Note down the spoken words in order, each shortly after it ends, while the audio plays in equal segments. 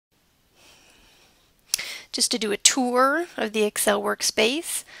Just to do a tour of the Excel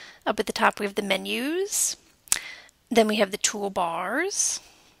workspace, up at the top we have the menus, then we have the toolbars,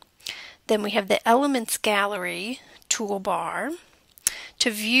 then we have the elements gallery toolbar.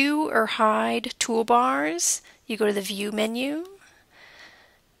 To view or hide toolbars, you go to the view menu,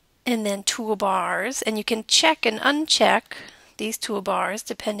 and then toolbars, and you can check and uncheck these toolbars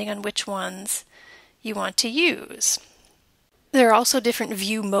depending on which ones you want to use. There are also different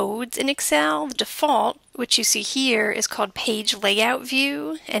view modes in Excel. The default, which you see here, is called Page Layout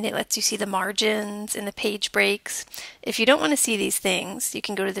View, and it lets you see the margins and the page breaks. If you don't want to see these things, you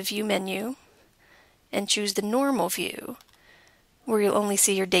can go to the View menu and choose the Normal View, where you'll only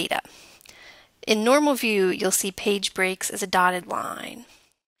see your data. In Normal View, you'll see page breaks as a dotted line.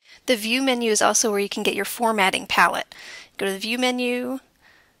 The View menu is also where you can get your formatting palette. Go to the View menu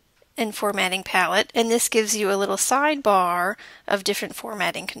and Formatting palette, and this gives you a little sidebar of different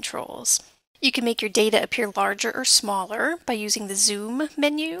formatting controls. You can make your data appear larger or smaller by using the Zoom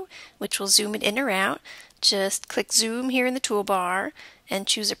menu, which will zoom it in or out. Just click Zoom here in the toolbar and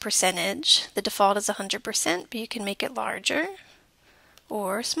choose a percentage. The default is 100%, but you can make it larger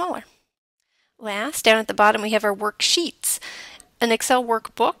or smaller. Last, down at the bottom we have our worksheets. An Excel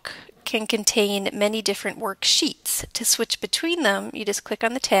workbook can contain many different worksheets. To switch between them, you just click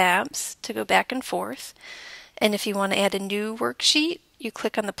on the tabs to go back and forth. And if you want to add a new worksheet, you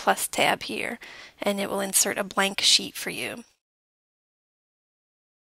click on the plus tab here, and it will insert a blank sheet for you.